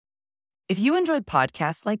If you enjoyed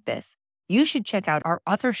podcasts like this, you should check out our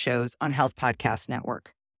other shows on Health Podcast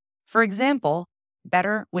Network. For example,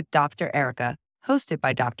 Better with Dr. Erica, hosted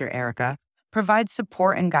by Dr. Erica, provides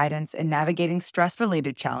support and guidance in navigating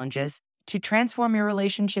stress-related challenges to transform your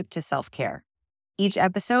relationship to self-care. Each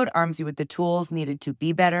episode arms you with the tools needed to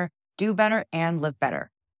be better, do better, and live better.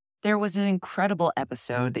 There was an incredible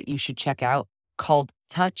episode that you should check out called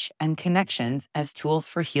Touch and Connections as Tools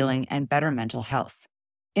for Healing and Better Mental Health.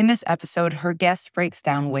 In this episode, her guest breaks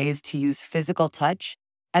down ways to use physical touch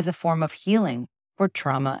as a form of healing for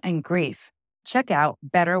trauma and grief. Check out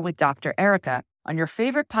Better with Dr. Erica on your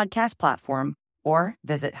favorite podcast platform or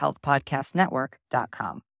visit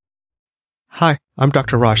healthpodcastnetwork.com. Hi, I'm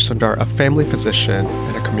Dr. Raj Sundar, a family physician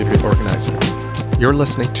and a community organizer. You're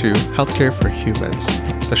listening to Healthcare for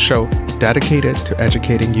Humans, the show dedicated to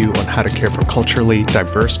educating you on how to care for culturally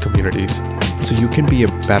diverse communities so you can be a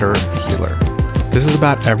better healer. This is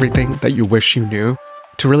about everything that you wish you knew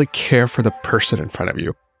to really care for the person in front of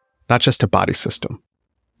you, not just a body system.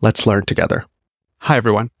 Let's learn together. Hi,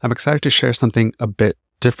 everyone. I'm excited to share something a bit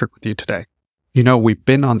different with you today. You know, we've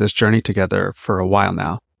been on this journey together for a while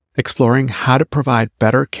now, exploring how to provide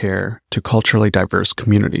better care to culturally diverse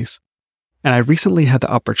communities. And I recently had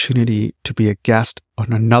the opportunity to be a guest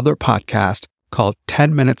on another podcast called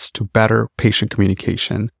 10 Minutes to Better Patient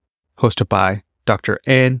Communication, hosted by Dr.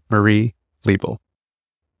 Anne Marie Liebel.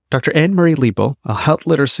 Dr. Anne Marie Liebel, a health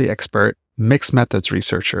literacy expert, mixed methods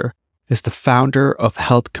researcher, is the founder of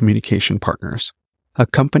Health Communication Partners, a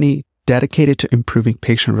company dedicated to improving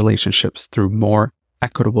patient relationships through more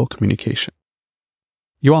equitable communication.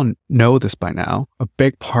 You all know this by now. A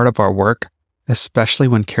big part of our work, especially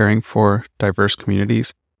when caring for diverse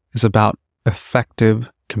communities, is about effective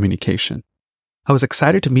communication. I was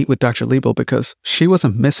excited to meet with Dr. Liebel because she was a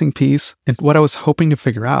missing piece in what I was hoping to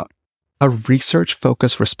figure out. A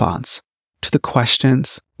research-focused response to the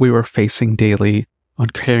questions we were facing daily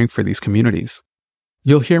on caring for these communities.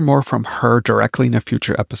 You'll hear more from her directly in a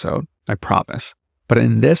future episode, I promise. But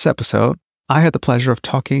in this episode, I had the pleasure of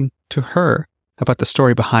talking to her about the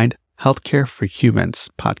story behind Healthcare for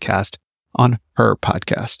Humans podcast on her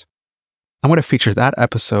podcast. I'm going to feature that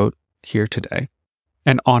episode here today.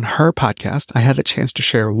 And on her podcast, I had the chance to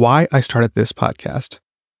share why I started this podcast,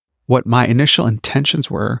 what my initial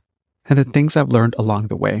intentions were, and the things I've learned along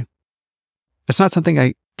the way. It's not something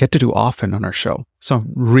I get to do often on our show, so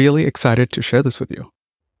I'm really excited to share this with you.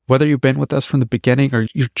 Whether you've been with us from the beginning or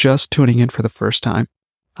you're just tuning in for the first time,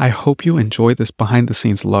 I hope you enjoy this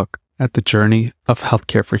behind-the-scenes look at the journey of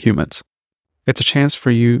healthcare for humans. It's a chance for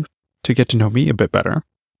you to get to know me a bit better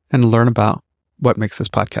and learn about what makes this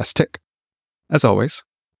podcast tick. As always,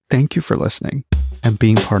 thank you for listening and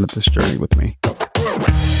being part of this journey with me.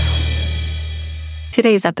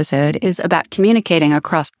 Today's episode is about communicating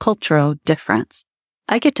across cultural difference.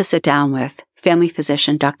 I get to sit down with family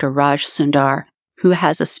physician Dr. Raj Sundar, who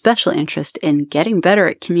has a special interest in getting better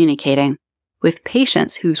at communicating with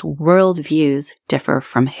patients whose worldviews differ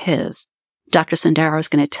from his. Dr. Sundar is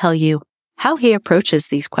going to tell you how he approaches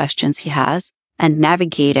these questions he has and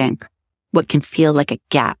navigating what can feel like a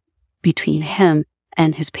gap between him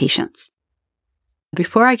and his patients.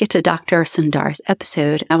 Before I get to Dr. Sundar's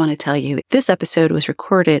episode, I want to tell you this episode was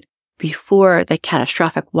recorded before the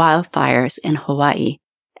catastrophic wildfires in Hawaii.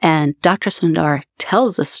 And Dr. Sundar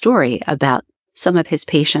tells a story about some of his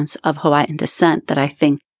patients of Hawaiian descent that I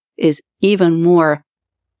think is even more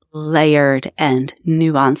layered and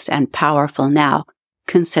nuanced and powerful now,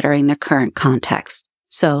 considering the current context.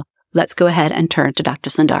 So let's go ahead and turn to Dr.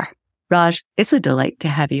 Sundar. Raj, it's a delight to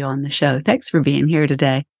have you on the show. Thanks for being here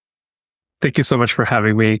today. Thank you so much for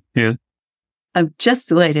having me. Yeah. I'm just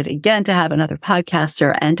delighted again to have another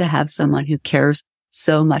podcaster and to have someone who cares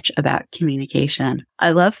so much about communication.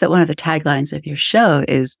 I love that one of the taglines of your show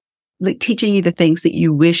is like teaching you the things that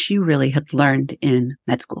you wish you really had learned in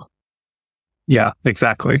med school. Yeah,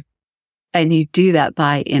 exactly. And you do that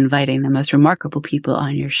by inviting the most remarkable people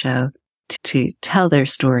on your show to tell their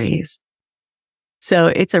stories. So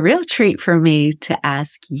it's a real treat for me to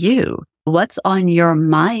ask you, what's on your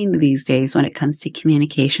mind these days when it comes to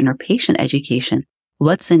communication or patient education?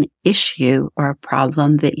 What's an issue or a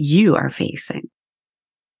problem that you are facing?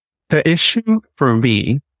 The issue for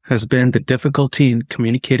me has been the difficulty in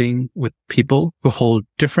communicating with people who hold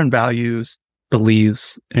different values,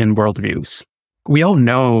 beliefs, and worldviews. We all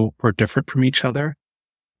know we're different from each other,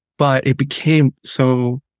 but it became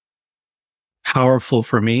so powerful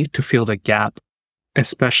for me to feel the gap,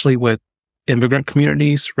 especially with immigrant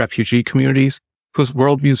communities, refugee communities, whose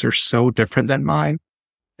worldviews are so different than mine,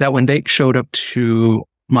 that when they showed up to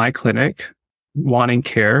my clinic wanting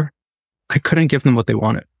care, I couldn't give them what they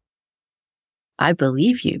wanted. I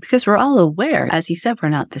believe you, because we're all aware, as you said, we're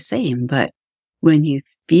not the same. But when you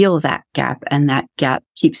feel that gap and that gap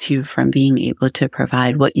keeps you from being able to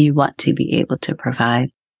provide what you want to be able to provide.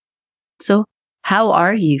 So how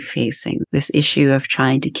are you facing this issue of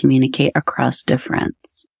trying to communicate across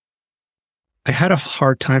difference? I had a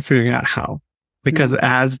hard time figuring out how, because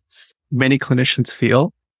as many clinicians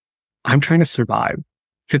feel, I'm trying to survive.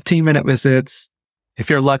 15-minute visits, if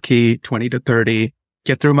you're lucky, 20 to 30,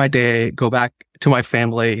 get through my day, go back to my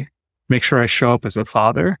family, make sure I show up as a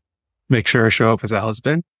father, make sure I show up as a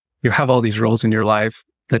husband. You have all these roles in your life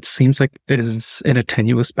that seems like it is in a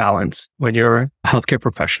tenuous balance when you're a healthcare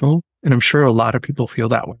professional. And I'm sure a lot of people feel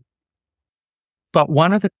that way. But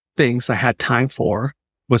one of the things I had time for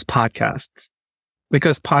was podcasts,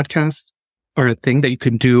 because podcasts are a thing that you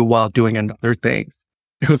can do while doing another thing.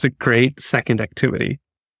 It was a great second activity.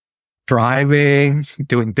 Driving,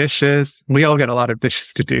 doing dishes. We all got a lot of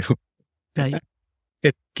dishes to do. Right.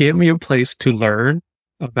 It gave me a place to learn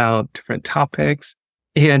about different topics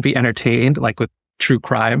and be entertained, like with true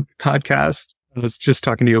crime podcasts. I was just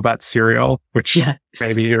talking to you about Serial, which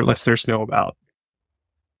maybe your listeners know about.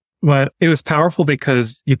 But it was powerful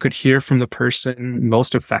because you could hear from the person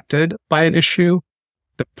most affected by an issue,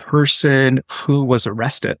 the person who was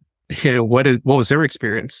arrested. You know, what was their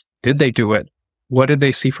experience? Did they do it? What did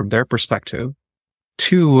they see from their perspective?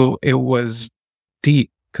 Two, it was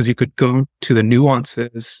deep because you could go to the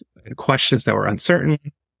nuances and questions that were uncertain,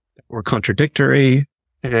 that were contradictory,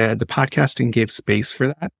 and the podcasting gave space for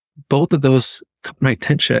that. Both of those caught my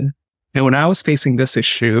attention. And when I was facing this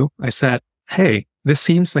issue, I said, hey, this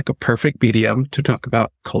seems like a perfect medium to talk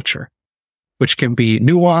about culture, which can be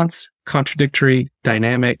nuanced, contradictory,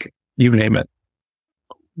 dynamic, you name it.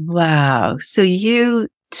 Wow. So you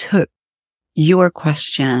took your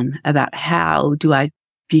question about how do I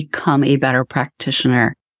become a better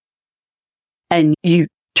practitioner, and you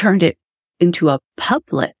turned it into a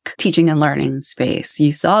public teaching and learning space.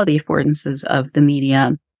 You saw the affordances of the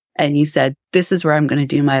medium and you said, this is where I'm going to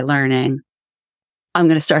do my learning. I'm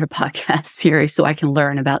going to start a podcast series so I can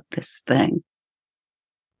learn about this thing.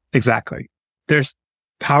 Exactly. There's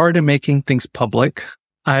power to making things public,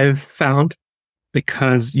 I've found,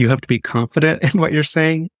 because you have to be confident in what you're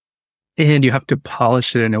saying. And you have to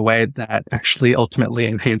polish it in a way that actually ultimately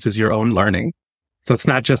enhances your own learning. So it's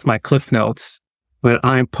not just my cliff notes, but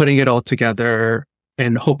I'm putting it all together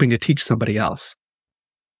and hoping to teach somebody else.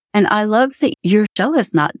 And I love that your show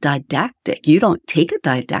is not didactic. You don't take a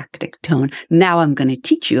didactic tone. Now I'm going to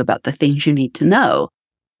teach you about the things you need to know.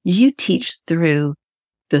 You teach through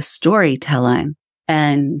the storytelling,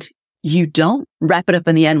 and you don't wrap it up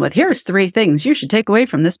in the end with, here's 3 things you should take away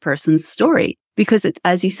from this person's story. Because it's,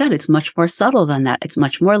 as you said, it's much more subtle than that. It's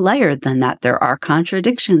much more layered than that. There are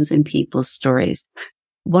contradictions in people's stories.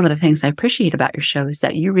 One of the things I appreciate about your show is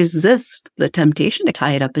that you resist the temptation to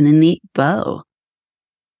tie it up in a neat bow.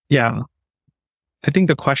 Yeah. I think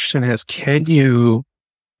the question is, can you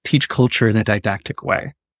teach culture in a didactic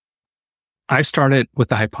way? I started with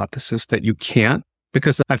the hypothesis that you can't,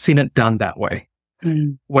 because I've seen it done that way,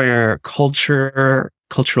 where culture,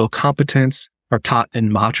 cultural competence are taught in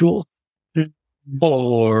modules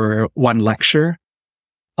or one lecture.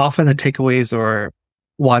 Often the takeaways are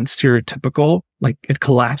one stereotypical, like it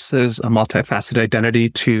collapses a multifaceted identity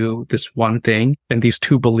to this one thing and these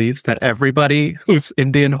 2 beliefs that everybody who's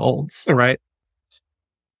Indian holds, right?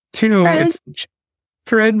 2, it's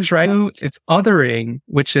cringe, right? It's othering,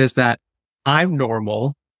 which is that I'm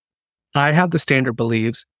normal. I have the standard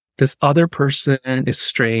beliefs. This other person is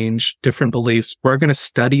strange, different beliefs. We're going to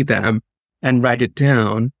study them and write it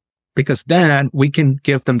down, because then we can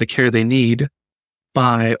give them the care they need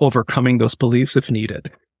by overcoming those beliefs if needed,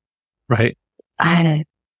 right?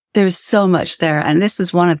 There's so much there. And this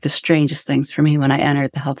is one of the strangest things for me when I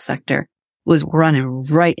entered the health sector, was running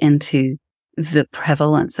right into the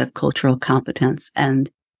prevalence of cultural competence. And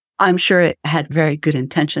I'm sure it had very good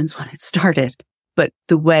intentions when it started, but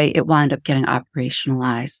the way it wound up getting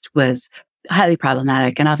operationalized was highly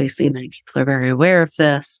problematic. And obviously many people are very aware of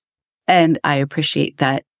this. And I appreciate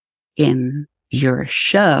that in your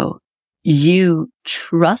show, you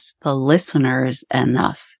trust the listeners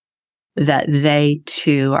enough that they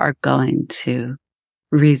too are going to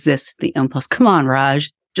resist the impulse. Come on,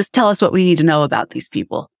 Raj, just tell us what we need to know about these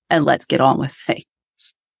people and let's get on with things.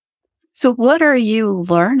 So what are you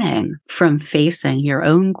learning from facing your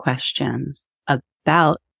own questions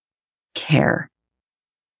about care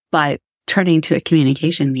by turning to a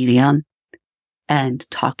communication medium and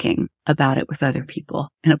talking about it with other people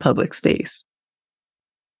in a public space?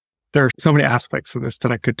 There are so many aspects of this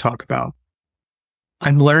that I could talk about.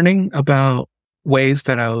 I'm learning about ways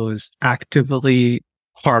that I was actively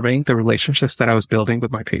harming the relationships that I was building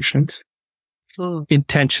with my patients,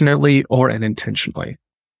 intentionally or unintentionally.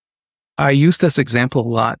 I use this example a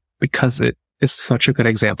lot because it is such a good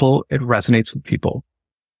example. It resonates with people.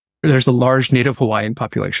 There's a large Native Hawaiian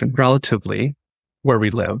population, relatively, where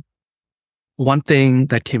we live. One thing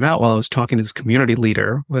that came out while I was talking to this community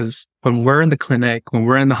leader was when we're in the clinic, when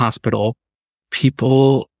we're in the hospital,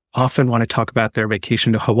 people often want to talk about their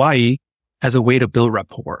vacation to Hawaii as a way to build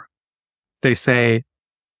rapport. They say,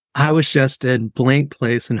 I was just in blank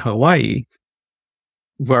place in Hawaii.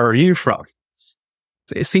 Where are you from?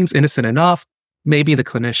 It seems innocent enough. Maybe the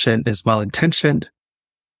clinician is well-intentioned,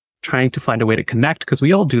 trying to find a way to connect, because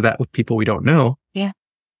we all do that with people we don't know. Yeah.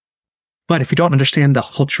 But if you don't understand the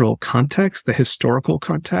cultural context, the historical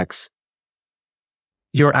context,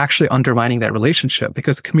 you're actually undermining that relationship,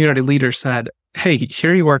 because the community leader said, hey,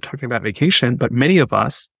 here you are talking about vacation, but many of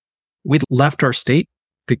us, we left our state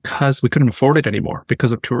because we couldn't afford it anymore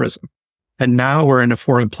because of tourism. And now we're in a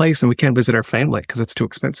foreign place and we can't visit our family because it's too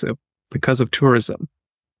expensive because of tourism.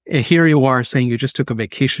 And here you are saying you just took a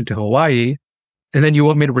vacation to Hawaii, and then you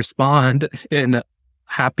want me to respond in a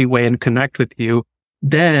happy way and connect with you,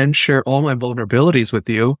 then share all my vulnerabilities with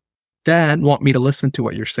you, then want me to listen to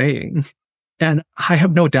what you're saying. And I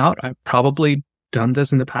have no doubt I've probably done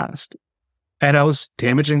this in the past. And I was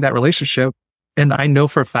damaging that relationship. And I know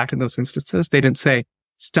for a fact in those instances, they didn't say,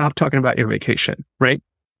 stop talking about your vacation, right?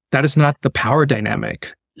 That is not the power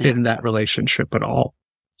dynamic in that relationship at all.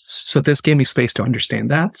 So this gave me space to understand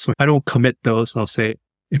that. So I don't commit those, I'll say,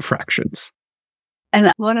 infractions.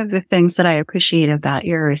 And one of the things that I appreciate about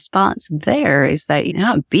your response there is that you're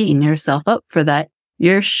not beating yourself up for that.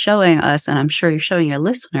 You're showing us, and I'm sure you're showing your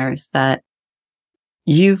listeners, that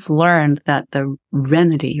you've learned that the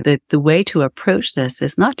remedy, the way to approach this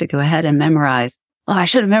is not to go ahead and memorize, oh, I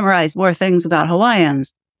should have memorized more things about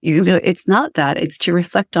Hawaiians. It's not that. It's to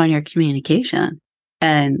reflect on your communication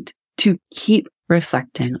and to keep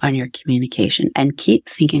reflecting on your communication and keep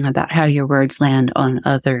thinking about how your words land on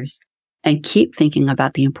others and keep thinking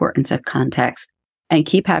about the importance of context and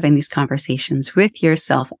keep having these conversations with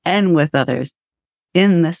yourself and with others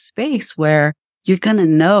in the space where you're going to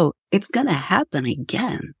know it's going to happen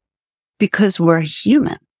again because we're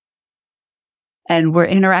human and we're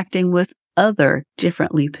interacting with other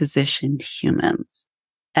differently positioned humans.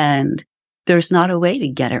 And there's not a way to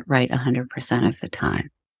get it right 100% of the time.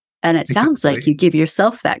 And it sounds like you give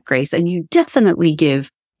yourself that grace, and you definitely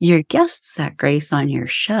give your guests that grace on your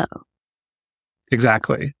show.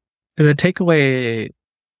 Exactly. And the takeaway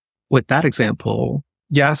with that example,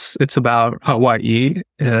 yes, it's about Hawaii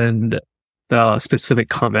and the specific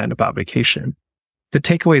comment about vacation. The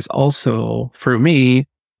takeaway is also, for me,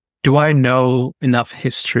 do I know enough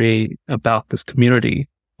history about this community?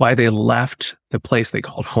 Why they left the place they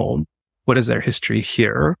called home? What is their history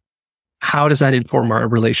here? How does that inform our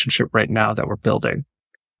relationship right now that we're building?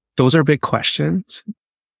 Those are big questions.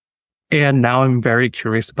 And now I'm very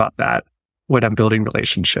curious about that when I'm building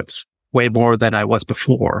relationships, way more than I was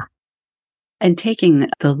before. And taking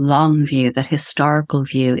the long view, the historical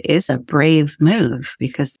view, is a brave move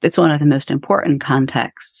because it's one of the most important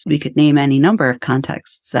contexts. We could name any number of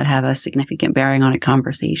contexts that have a significant bearing on a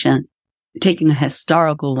conversation. Taking a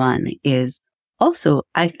historical one is also,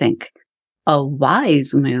 I think, a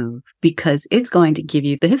wise move because it's going to give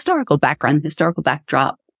you the historical background, the historical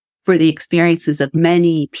backdrop for the experiences of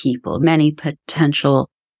many people, many potential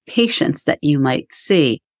patients that you might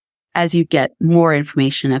see. As you get more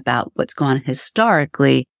information about what's gone on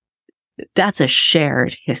historically, that's a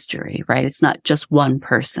shared history, right? It's not just one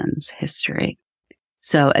person's history.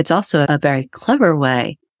 So it's also a very clever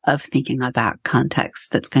way of thinking about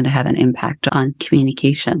context that's going to have an impact on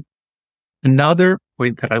communication. Another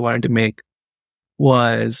point that I wanted to make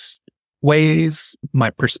was ways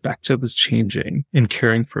my perspective is changing in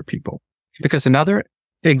caring for people. Because another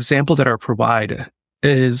example that I provide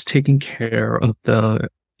is taking care of the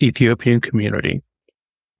Ethiopian community.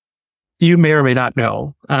 You may or may not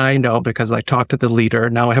know. I know because I talked to the leader.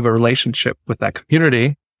 Now I have a relationship with that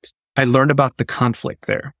community. I learned about the conflict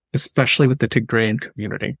there, especially with the Tigrayan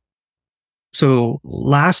community. So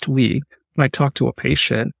last week, when I talked to a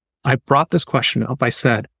patient, I brought this question up. I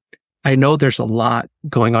said, I know there's a lot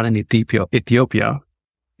going on in Ethiopia.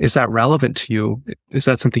 Is that relevant to you? Is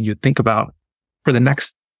that something you think about? For the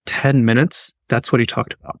next 10 minutes, that's what he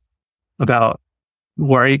talked about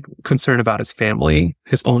worry, concern about his family,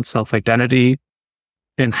 his own self-identity,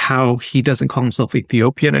 and how he doesn't call himself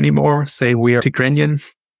Ethiopian anymore, say we are Tigrayan.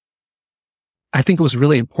 I think it was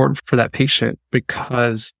really important for that patient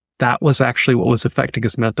because that was actually what was affecting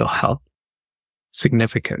his mental health.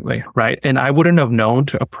 significantly, right? And I wouldn't have known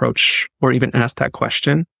to approach or even ask that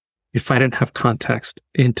question if I didn't have context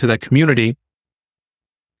into that community.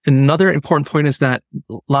 Another important point is that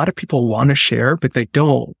a lot of people want to share, but they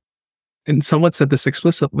don't. And someone said this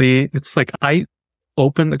explicitly. It's like I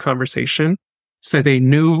opened the conversation so they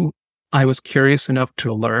knew I was curious enough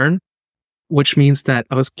to learn, which means that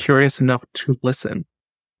I was curious enough to listen,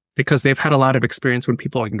 because they've had a lot of experience when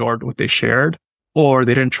people ignored what they shared, or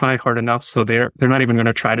they didn't try hard enough. So they're not even going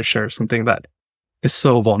to try to share something that is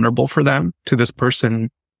so vulnerable for them to this person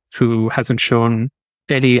who hasn't shown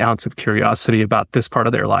any ounce of curiosity about this part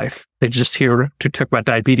of their life. They're just here to talk about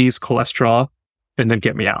diabetes, cholesterol, and then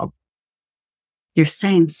get me out. You're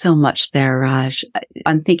saying so much there, Raj.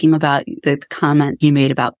 I'm thinking about the comment you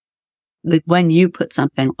made about like when you put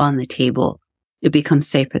something on the table, it becomes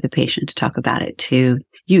safe for the patient to talk about it too.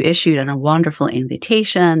 You issued a wonderful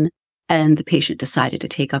invitation and the patient decided to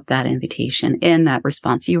take up that invitation. In that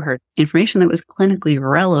response, you heard information that was clinically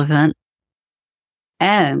relevant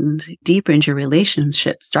and deepened your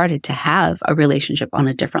relationship, started to have a relationship on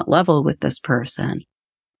a different level with this person.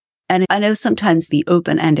 And I know sometimes the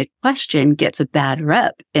open-ended question gets a bad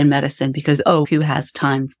rep in medicine because, who has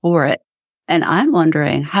time for it? And I'm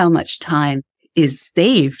wondering how much time is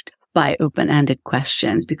saved by open-ended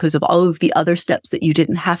questions because of all of the other steps that you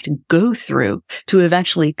didn't have to go through to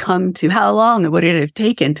eventually come to how long would it have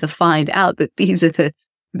taken to find out that these are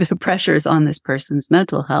the pressures on this person's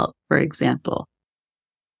mental health, for example.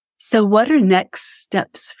 So what are next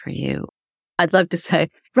steps for you? I'd love to say,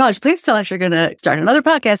 Raj, please tell us you're going to start another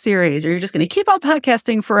podcast series or you're just going to keep on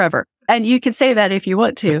podcasting forever. And you can say that if you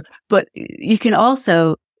want to, but you can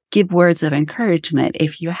also give words of encouragement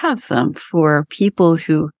if you have them for people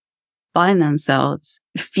who find themselves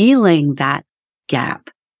feeling that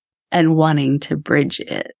gap and wanting to bridge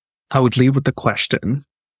it. I would lead with the question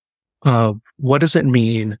of what does it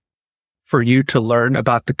mean for you to learn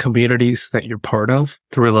about the communities that you're part of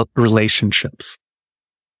through relationships?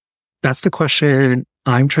 That's the question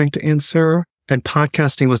I'm trying to answer. And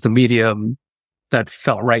podcasting was the medium that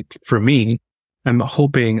felt right for me. I'm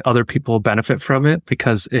hoping other people benefit from it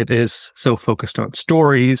because it is so focused on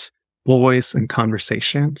stories, voice, and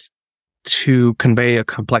conversations to convey a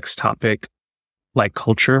complex topic like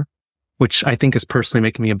culture, which I think is personally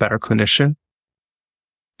making me a better clinician.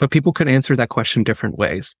 But people could answer that question different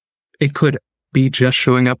ways. It could be just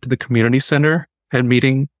showing up to the community center and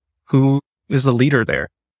meeting who is the leader there.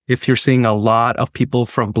 If you're seeing a lot of people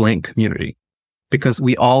from blank community, because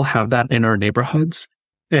we all have that in our neighborhoods,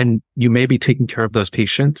 and you may be taking care of those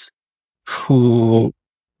patients who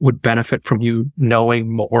would benefit from you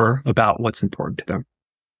knowing more about what's important to them.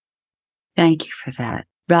 Thank you for that.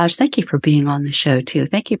 Raj, thank you for being on the show too.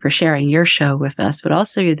 Thank you for sharing your show with us, but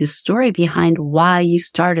also the story behind why you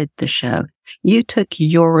started the show. You took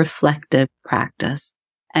your reflective practice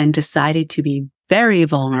and decided to be very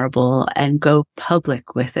vulnerable and go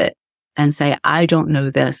public with it and say, I don't know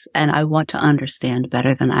this and I want to understand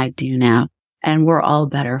better than I do now. And we're all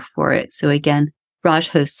better for it. So again, Raj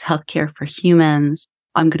hosts Healthcare for Humans.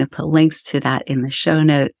 I'm going to put links to that in the show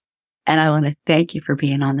notes. And I want to thank you for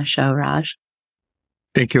being on the show, Raj.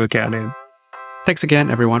 Thank you again, Anne. Thanks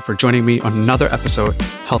again, everyone, for joining me on another episode of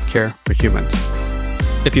Healthcare for Humans.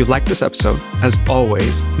 If you like this episode, as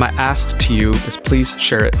always, my ask to you is please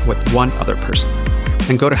share it with one other person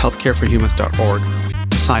and go to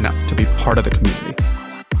healthcareforhumans.org to sign up to be part of the community.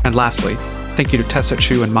 And lastly, thank you to Tessa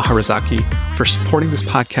Chu and Maharazaki for supporting this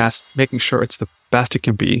podcast, making sure it's the best it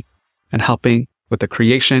can be, and helping with the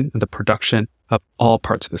creation and the production of all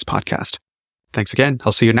parts of this podcast. Thanks again.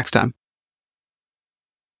 I'll see you next time.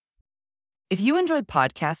 If you enjoyed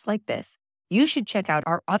podcasts like this, you should check out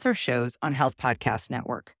our other shows on Health Podcast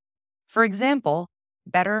Network. For example,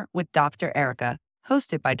 Better with Dr. Erica,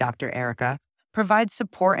 hosted by Dr. Erica, provides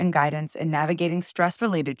support and guidance in navigating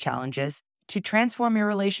stress-related challenges to transform your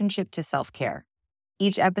relationship to self-care.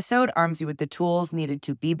 Each episode arms you with the tools needed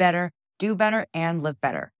to be better, do better, and live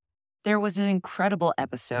better. There was an incredible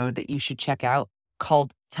episode that you should check out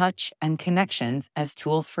called Touch and Connections as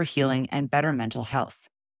Tools for Healing and Better Mental Health.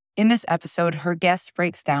 In this episode, her guest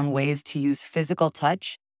breaks down ways to use physical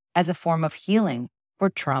touch as a form of healing for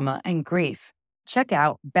trauma and grief. Check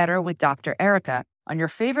out Better with Dr. Erica on your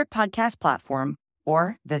favorite podcast platform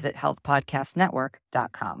or visit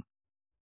healthpodcastnetwork.com.